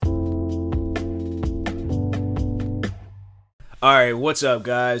Alright, what's up,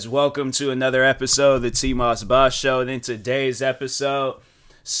 guys? Welcome to another episode of the T-Moss Boss Show. And in today's episode,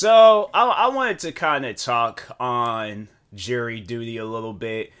 I wanted to kind of talk on jury duty a little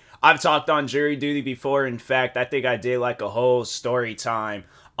bit. I've talked on jury duty before. In fact, I think I did like a whole story time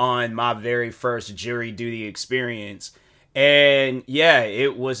on my very first jury duty experience. And yeah,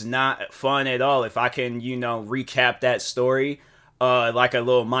 it was not fun at all. If I can, recap that story, like a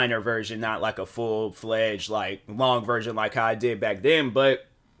little minor version, not like a full-fledged, like, long version like how I did back then. But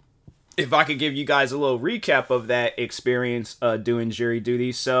if I could give you guys a little recap of that experience doing jury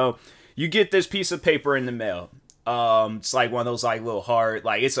duty. So, you get this piece of paper in the mail. It's like one of those, like, little hard,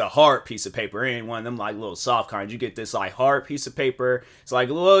 like, it's a hard piece of paper. It ain't one of them, like, little soft kinds. You get this, like, hard piece of paper. It's like,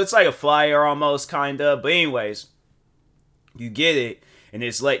 it's like a flyer almost, kind of. But anyways, you get it, and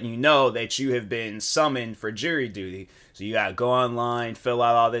it's letting you know that you have been summoned for jury duty. So you gotta go online, fill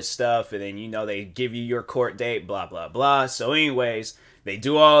out all this stuff, and then, they give you your court date, blah, blah, blah. So anyways, they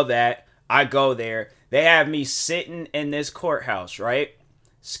do all that. I go there. They have me sitting in this courthouse, right?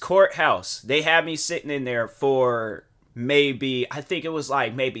 This courthouse. They have me sitting in there for maybe, I think it was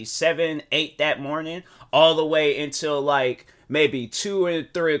like maybe 7, 8 that morning, all the way until like maybe 2 or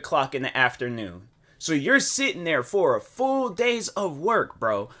 3 o'clock in the afternoon. So you're sitting there for a full days of work,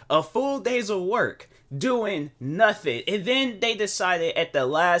 bro. A full days of work. Doing nothing. And then they decided at the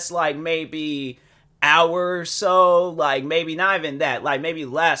last, like, maybe hour or so, like, maybe not even that, like, maybe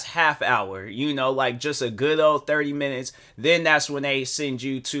last half hour, like, just a good old 30 minutes. Then that's when they send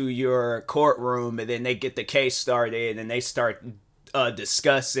you to your courtroom, and then they get the case started, and they start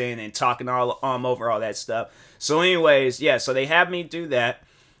discussing and talking all over all that stuff. So anyways, yeah, so they have me do that.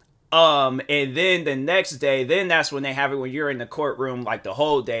 And then the next day, then that's when they have it when you're in the courtroom, like the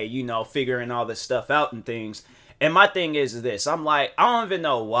whole day, figuring all this stuff out and things. And my thing is this, I'm like, I don't even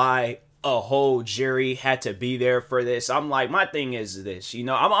know why a whole jury had to be there for this. I'm like, my thing is this, I'm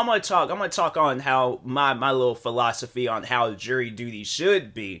gonna talk on how my little philosophy on how jury duty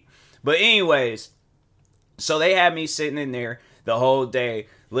should be. But anyways, so they had me sitting in there the whole day,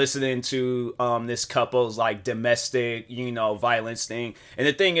 listening to this couple's like domestic, violence thing. And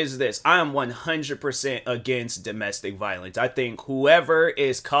the thing is this, I am 100% against domestic violence. I think whoever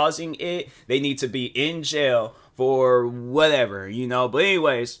is causing it, they need to be in jail for whatever, But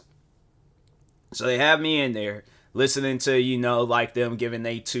anyways, so they have me in there listening to, like them giving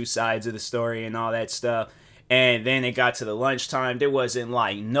they two sides of the story and all that stuff. And then it got to the lunchtime. There wasn't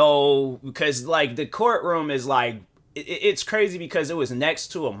like because like the courtroom is like, it's crazy because it was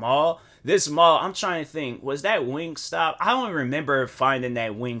next to a mall. This mall, I'm trying to think, was that Wingstop? I don't remember finding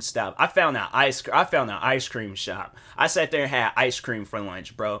that Wingstop. I found an ice cream shop. I sat there and had ice cream for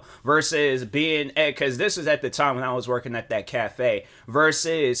lunch, bro. Versus being because this was at the time when I was working at that cafe.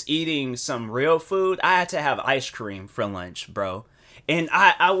 Versus eating some real food, I had to have ice cream for lunch, bro. And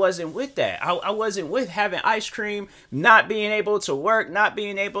I wasn't with that. I wasn't with having ice cream, not being able to work, not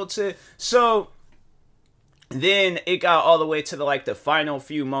being able to. So then it got all the way to the final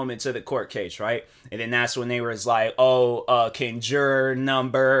few moments of the court case, right? And then that's when they was like, can juror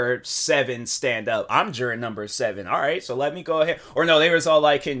number 7 stand up? I'm juror number 7. All right, so let me go ahead. Or no, they was all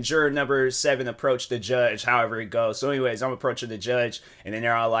like, can juror number 7 approach the judge? However it goes. So anyways, I'm approaching the judge, and then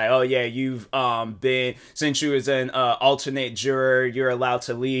they're all like, oh yeah, you've been, since you was an alternate juror, you're allowed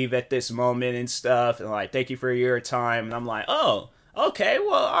to leave at this moment and stuff. And like, thank you for your time. And I'm like, oh, okay,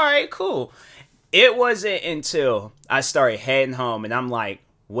 well, all right, cool. It wasn't until I started heading home and I'm like,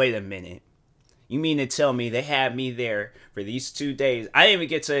 wait a minute. You mean to tell me they had me there for these 2 days? I didn't even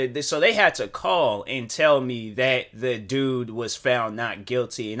get to this. So they had to call and tell me that the dude was found not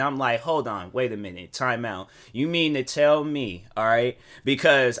guilty. And I'm like, hold on, wait a minute, time out. You mean to tell me, all right?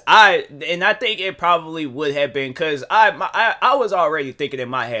 Because I think it probably would have been because I was already thinking in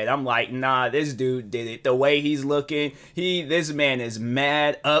my head. I'm like, nah, this dude did it. The way he's looking, this man is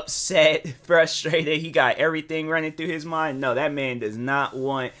mad, upset, frustrated. He got everything running through his mind. No, that man does not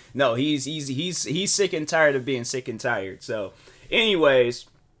want. No, he's sick and tired of being sick and tired. So, anyways,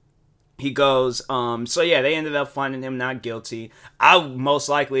 he goes, so yeah, they ended up finding him not guilty. I most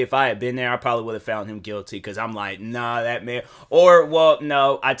likely, if I had been there, I probably would have found him guilty because I'm like, nah, that man. Or, well,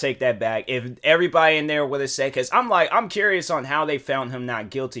 no, I take that back. If everybody in there would have said, because I'm curious on how they found him not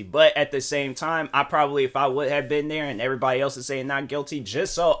guilty. But at the same time, I probably, if I would have been there and everybody else is saying not guilty,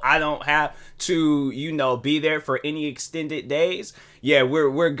 just so I don't have to, be there for any extended days, yeah,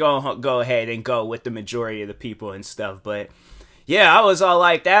 we're going to go ahead and go with the majority of the people and stuff. But yeah, I was all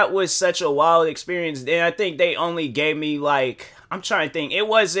like, that was such a wild experience. And I think they only gave me I'm trying to think. It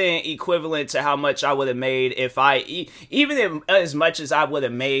wasn't equivalent to how much I would have made if even if as much as I would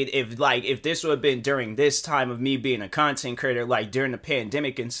have made if this would have been during this time of me being a content creator, like during the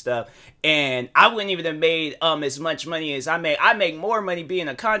pandemic and stuff. And I wouldn't even have made as much money as I made. I make more money being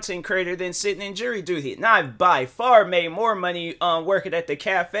a content creator than sitting in jury duty. And I by far made more money working at the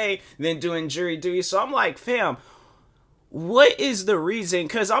cafe than doing jury duty. So I'm like, fam, what is the reason?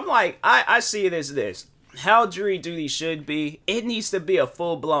 Because I'm like, I see it as this. How jury duty should be, it needs to be a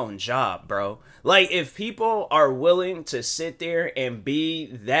full-blown job, bro. Like, if people are willing to sit there and be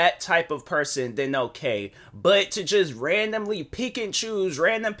that type of person, then okay. But to just randomly pick and choose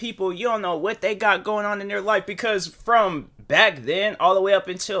random people, you don't know what they got going on in their life. Because from back then all the way up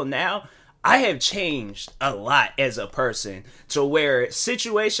until now, I have changed a lot as a person to where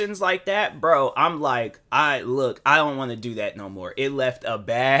situations like that, bro, I'm like, I don't want to do that no more. It left a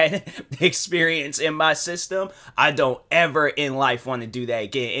bad experience in my system. I don't ever in life want to do that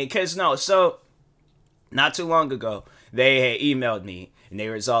again. So not too long ago, they had emailed me and they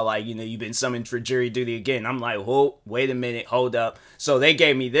was all like, you've been summoned for jury duty again. I'm like, whoa, wait a minute, hold up. So they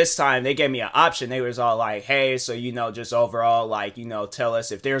gave me an option. They was all like, hey, so, just overall, like, tell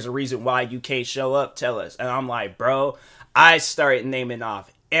us if there's a reason why you can't show up, tell us. And I'm like, bro, I started naming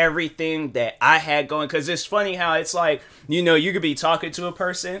off everything that I had going. Because it's funny how it's like, you could be talking to a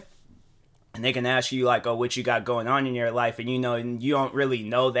person and they can ask you like, oh, what you got going on in your life? And, and you don't really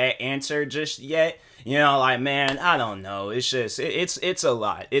know that answer just yet. Like, man, I don't know. It's just, it's a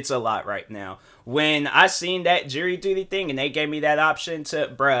lot. It's a lot right now. When I seen that jury duty thing and they gave me that option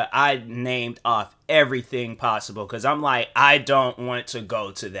I named off everything possible. Because I'm like, I don't want to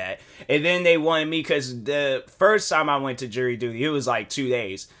go to that. And then they wanted me, because the first time I went to jury duty, it was like 2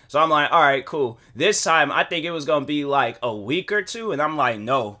 days. So I'm like, all right, cool. This time, I think it was going to be like a week or two. And I'm like,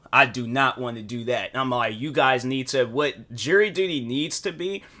 no, I do not want to do that. And I'm like, you guys need to, what jury duty needs to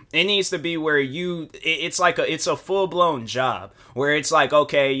be, it needs to be where it's a full-blown job where it's like,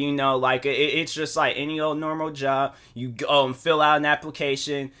 okay, it's just like any old normal job. You go fill out an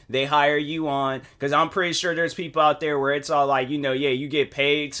application, they hire you on, because I'm pretty sure there's people out there where it's all like, you get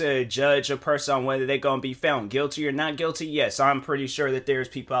paid to judge a person on whether they're going to be found guilty or not guilty. Yes, I'm pretty sure that there's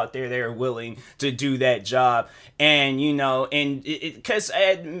people out there that are willing to do that job. And, because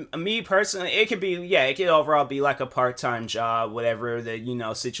me personally, it could overall be like a part-time job, whatever the,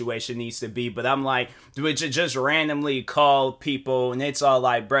 situation needs to be. But I'm like, to just randomly call people and it's all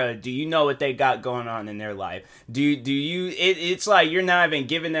like, bro, do you know what they got going on in their life? It's like you're not even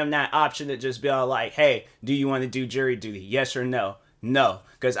giving them that option to just be all like, hey, do you want to do jury duty? Yes or no? No,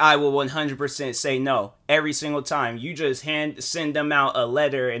 because I will 100% say no every single time. You just send them out a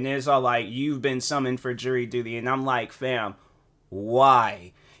letter and it's all like, you've been summoned for jury duty. And I'm like, fam,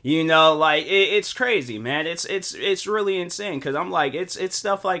 why? It's crazy, man. It's really insane, because I'm like, it's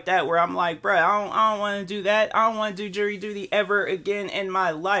stuff like that where I'm like, bro, I don't want to do that. I don't want to do jury duty ever again in my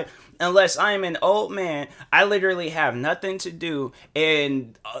life. Unless I'm an old man, I literally have nothing to do,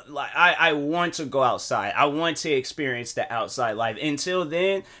 and I want to go outside. I want to experience the outside life. Until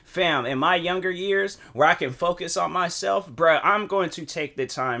then, fam, in my younger years, where I can focus on myself, bruh, I'm going to take the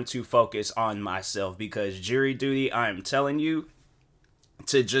time to focus on myself, because jury duty, I'm telling you,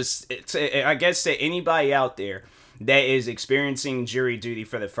 I guess to anybody out there that is experiencing jury duty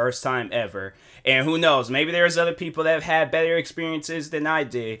for the first time ever, and who knows, maybe there's other people that have had better experiences than I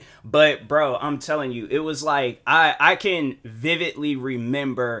did, but bro, I'm telling you, it was like, I can vividly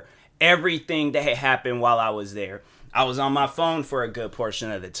remember everything that had happened while I was there. I was on my phone for a good portion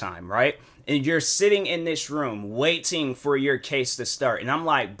of the time, right? And you're sitting in this room waiting for your case to start, and I'm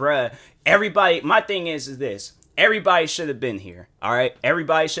like, bruh, everybody, my thing is this. Everybody should have been here, all right?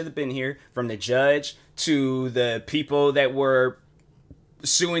 Everybody should have been here, from the judge to the people that were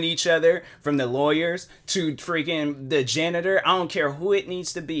suing each other, from the lawyers to freaking the janitor. I don't care who it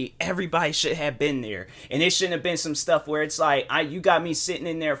needs to be. Everybody should have been there. And it shouldn't have been some stuff where it's like, you got me sitting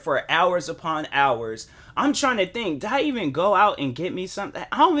in there for hours upon hours. I'm trying to think, did I even go out and get me something?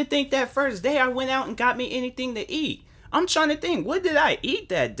 I don't even think that first day I went out and got me anything to eat. I'm trying to think, what did I eat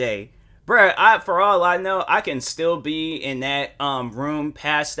that day? Bruh, for all I know, I can still be in that room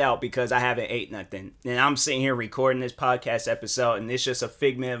passed out because I haven't ate nothing. And I'm sitting here recording this podcast episode, and it's just a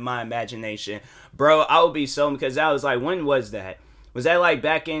figment of my imagination. Bro, I would be so, because I was like, when was that? Was that like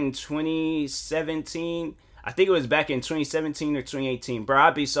back in 2017? I think it was back in 2017 or 2018. Bro,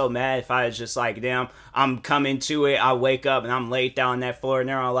 I'd be so mad if I was just like, damn, I'm coming to it. I wake up and I'm laid down on that floor and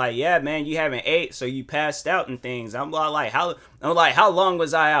they're all like, yeah, man, you haven't ate, so you passed out and things. I'm like, how long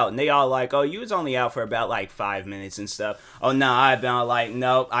was I out? And they all like, oh, you was only out for about like 5 minutes and stuff. Oh, no, I've been all like,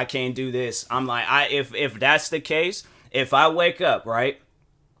 nope, I can't do this. I'm like, if that's the case, if I wake up, right,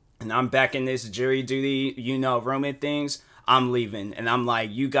 and I'm back in this jury duty, room and things, I'm leaving. And I'm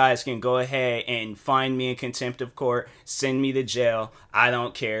like, you guys can go ahead and find me in contempt of court, send me to jail. I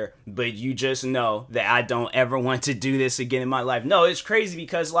don't care. But you just know that I don't ever want to do this again in my life. No, it's crazy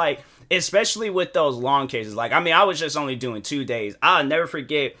because, like, especially with those long cases, like, I mean, I was just only doing 2 days. I'll never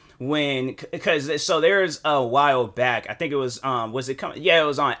forget when, because so there's a while back, I think it was it coming? Yeah, it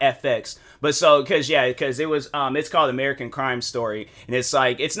was on FX. But so, because it was, it's called American Crime Story, and it's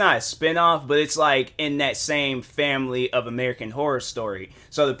like, it's not a spinoff, but it's like in that same family of American Horror Story.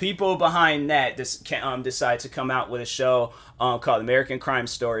 So the people behind that decide to come out with a show called American Crime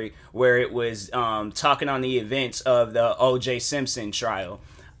Story, where it was talking on the events of the O.J. Simpson trial.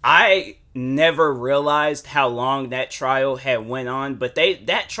 I never realized how long that trial had went on, but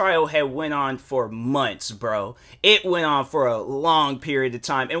that trial had went on for months, bro. It went on for a long period of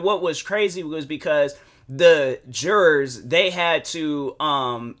time. And what was crazy was because the jurors, they had to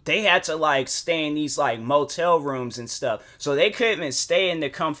like stay in these like motel rooms and stuff. So they couldn't even stay in the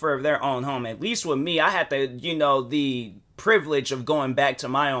comfort of their own home. At least with me, I had to, the privilege of going back to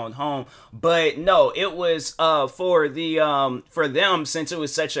my own home. But no, it was for them, since it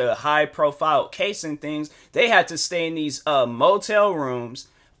was such a high profile case and things, they had to stay in these motel rooms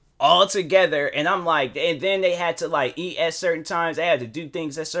all together. And I'm like, and then they had to like eat at certain times, they had to do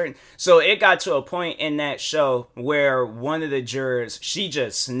things at certain, so it got to a point in that show where one of the jurors, she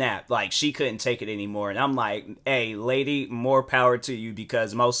just snapped, like she couldn't take it anymore. And I'm like, hey lady, more power to you,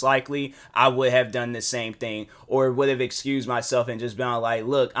 because most likely I would have done the same thing, or would have excused myself and just been like,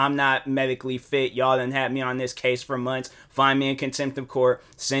 look, I'm not medically fit, y'all done had me on this case for months, find me in contempt of court,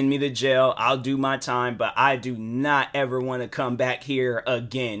 send me to jail, I'll do my time, but I do not ever want to come back here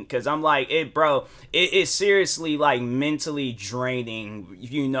again. Because I'm like, it's seriously like mentally draining,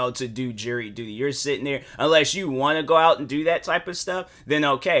 to do jury duty. You're sitting there, unless you want to go out and do that type of stuff, then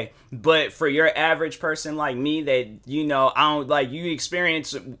okay. But for your average person like me, that, I don't like, you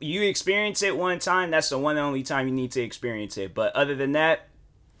experience it one time, that's the one and only time you need to experience it. But other than that,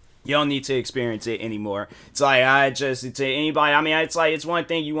 you don't need to experience it anymore. It's like, to anybody, I mean, it's like, it's one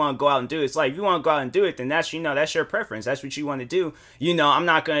thing you want to go out and do. It's like, if you want to go out and do it, then that's, that's your preference. That's what you want to do. I'm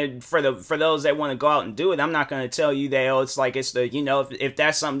not going to, for those that want to go out and do it, I'm not going to tell you that, it's like, it's the, if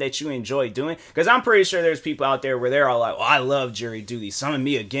that's something that you enjoy doing. Because I'm pretty sure there's people out there where they're all like, well, I love jury duty, summon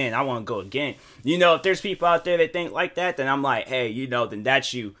me again, I want to go again. If there's people out there that think like that, then I'm like, hey, then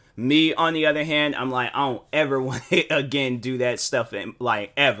that's you. Me, on the other hand, I'm like, I don't ever want to again do that stuff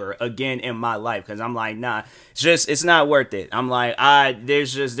ever again in my life, because I'm like, nah, it's not worth it. I'm like,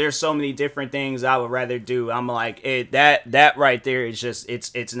 there's so many different things I would rather do. I'm like, that right there is just,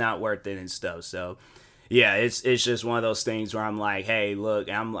 it's not worth it and stuff. So yeah, it's just one of those things where I'm like, hey, look,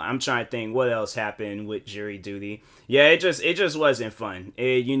 I'm trying to think what else happened with jury duty. Yeah, it just wasn't fun.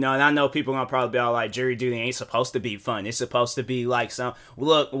 And I know people are gonna probably be all like, jury duty ain't supposed to be fun. It's supposed to be like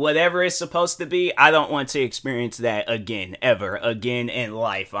look, whatever it's supposed to be, I don't want to experience that again, ever again in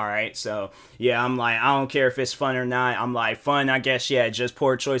life. All right, so yeah, I'm like, I don't care if it's fun or not. I'm like, fun, I guess, yeah, just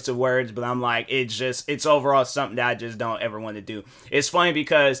poor choice of words, but I'm like, it's overall something that I just don't ever want to do. It's funny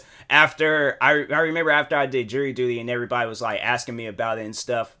because I remember after I did jury duty and everybody was like asking me about it and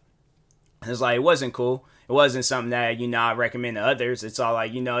stuff, it was like, it wasn't cool. It wasn't something that, I recommend to others. It's all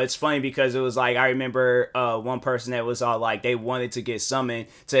like, it's funny because it was like, I remember one person that was all like, they wanted to get summoned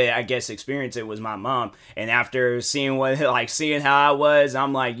to, I guess, experience it, was my mom. And after seeing how I was,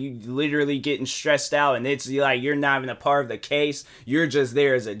 I'm like, you literally getting stressed out, and it's like, you're not even a part of the case. You're just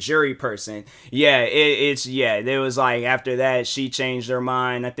there as a jury person. Yeah, there was like, after that, she changed her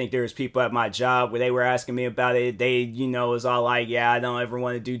mind. I think there was people at my job where they were asking me about it. They, was all like, yeah, I don't ever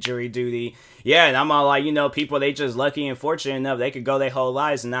want to do jury duty. Yeah, and I'm all like, people, they just lucky and fortunate enough they could go their whole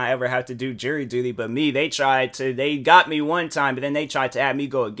lives and not ever have to do jury duty. But me, they got me one time, but then they tried to have me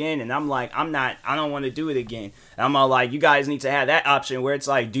go again, and I'm like, I don't want to do it again. And I'm all like, you guys need to have that option where it's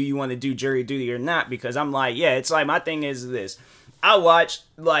like, do you want to do jury duty or not? Because I'm like, yeah, it's like, my thing is this. I watch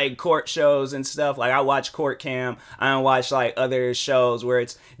like court shows and stuff. Like, I watch Court Cam. I don't watch like other shows where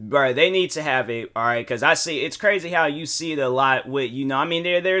it's, bro, they need to have it, all right? Because I see, it's crazy how you see it a lot with, I mean,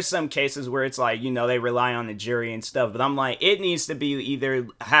 there's some cases where it's like, they rely on the jury and stuff. But I'm like, it needs to be either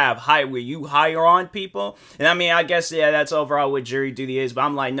where you hire on people. And I mean, I guess, yeah, that's overall what jury duty is. But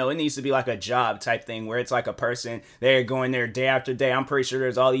I'm like, no, it needs to be like a job type thing where it's like a person, they're going there day after day. I'm pretty sure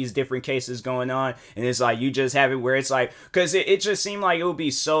there's all these different cases going on. And it's like, you just have it where it's like, because it just seemed like it would be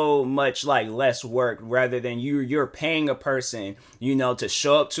be so much like less work rather than you're paying a person, you know, to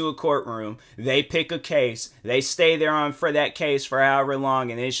show up to a courtroom. They pick a case, they stay there on for that case for however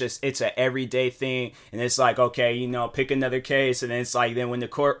long, and it's a everyday thing. And it's like, okay, you know, pick another case, and then it's like, then when the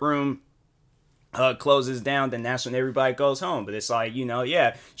courtroom closes down, then that's when everybody goes home. But it's like, you know,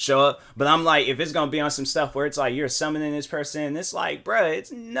 yeah, show up. But I'm like, if it's gonna be on some stuff where it's like you're summoning this person, it's like, bro,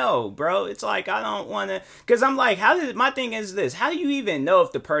 it's no, bro. It's like, I don't want to, because I'm like, my thing is this: how do you even know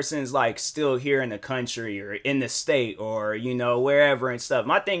if the person's like still here in the country or in the state or, you know, wherever and stuff?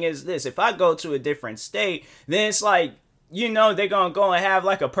 My thing is this: if I go to a different state, then it's like, you know, they're gonna go and have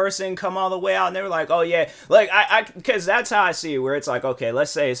like a person come all the way out, and they're like, oh yeah, like because that's how I see it, where it's like, okay,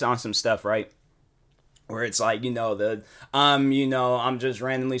 let's say it's on some stuff, right? Where it's like, you know, I'm just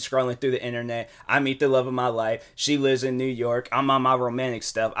randomly scrolling through the internet. I meet the love of my life. She lives in New York. I'm on my romantic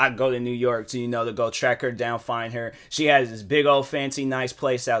stuff. I go to New York to, you know, to go track her down, find her. She has this big old fancy nice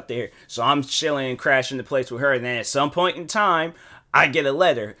place out there. So I'm chilling and crashing the place with her. And then at some point in time, I get a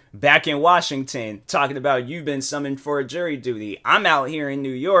letter back in Washington talking about you've been summoned for a jury duty. I'm out here in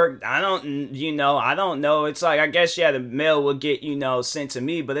New York. I don't know. It's like, I guess, yeah, the mail will get, you know, sent to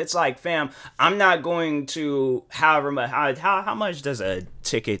me. But it's like, fam, I'm not going to, however much, how much does a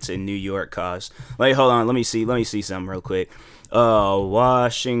ticket to New York cost? Like, hold on, let me see something real quick.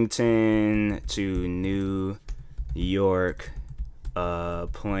 Washington to New York,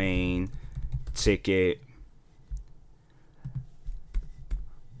 plane ticket.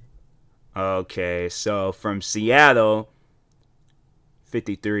 Okay, so from Seattle,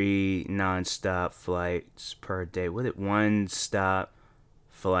 53 non-stop flights per day. One-stop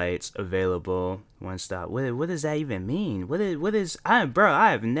flights available. One stop. What does that even mean? What is I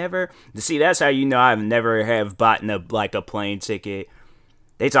have never, see, that's how you know I've never have bought a plane ticket.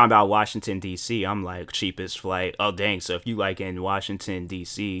 They talking about Washington D.C. I'm like, cheapest flight. Oh dang, so if you like in Washington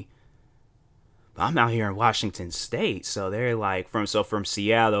D.C., I'm out here in Washington State, so they're like from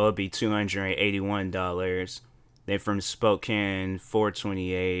Seattle it'd be $281. Then from Spokane,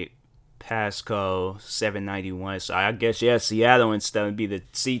 $428. Pasco, $791. So I guess, yeah, Seattle and stuff would be the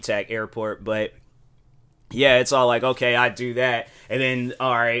SeaTac airport, but yeah, it's all like, okay, I do that, and then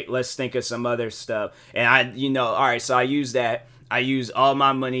all right, let's think of some other stuff, and all right, so I use that. I use all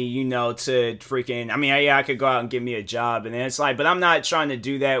my money, to freaking, I could go out and get me a job. And then it's like, but I'm not trying to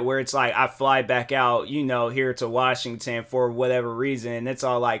do that where it's like I fly back out, here to Washington for whatever reason. And it's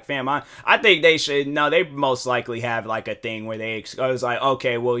all like, fam, I think they should, no, they most likely have like a thing where I was like,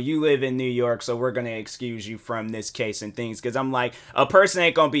 okay, well, you live in New York, so we're going to excuse you from this case and things. Because I'm like, a person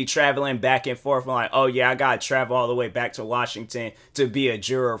ain't going to be traveling back and forth. I'm like, oh yeah, I got to travel all the way back to Washington to be a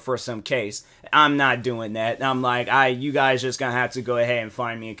juror for some case. I'm not doing that. I'm like, you guys just going to have to go ahead and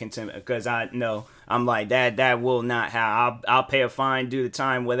find me in contempt, because I'm like, that will not have, I'll pay a fine, do the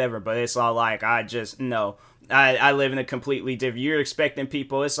time, whatever, but it's all like, I live in a completely different, you're expecting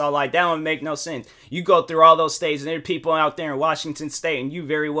people, it's all like, that don't make no sense. You go through all those states, and there are people out there in Washington State, and you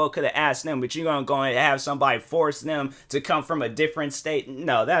very well could have asked them, but you're gonna go and have somebody force them to come from a different state.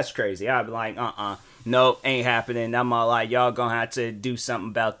 No, that's crazy. I'd be like, nope, ain't happening. I'm all like, y'all gonna have to do something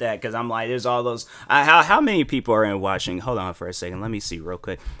about that, because I'm like, there's all those, how many people are in Washington? Hold on for a second, let me see real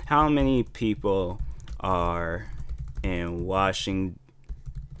quick. How many people are in Washington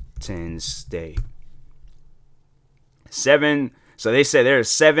State? 7. So they said there's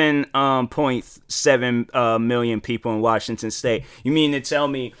 7.7 million people in Washington State. You mean to tell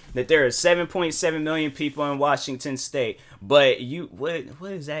me that there are 7.7 million people in Washington State, but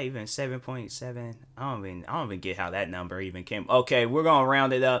what is that even? 7.7? I don't even get how that number even came. Okay, we're gonna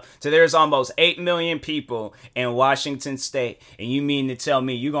round it up. So there's almost 8 million people in Washington State, and you mean to tell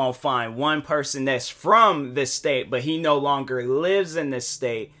me you're gonna find one person that's from this state, but he no longer lives in this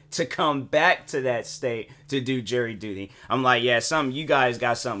state, to come back to that state to do jury duty? I'm like, yeah, you guys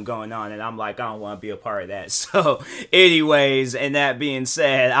got something going on, and I'm like, I don't want to be a part of that. So anyways, and that being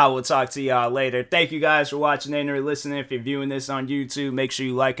said, I will talk to y'all later. Thank you guys for watching and or listening. If you're viewing this on YouTube, make sure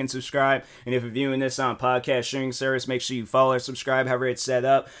you like and subscribe, and if you're viewing this on podcast streaming service, make sure you follow or subscribe however it's set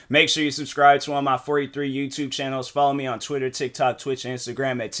up. Make sure you subscribe to one of my 43 YouTube channels. Follow me on Twitter, TikTok, Twitch, and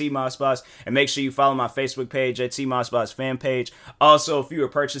Instagram at TMossBoss, and make sure you follow my Facebook page at TMossBoss fan page. Also, if you are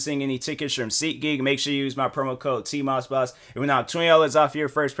purchasing any tickets from SeatGeek, make sure you use my promo code TMossBoss. It will knock $20 off your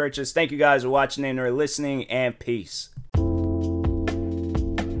first purchase. Thank you guys for watching and or listening, and peace.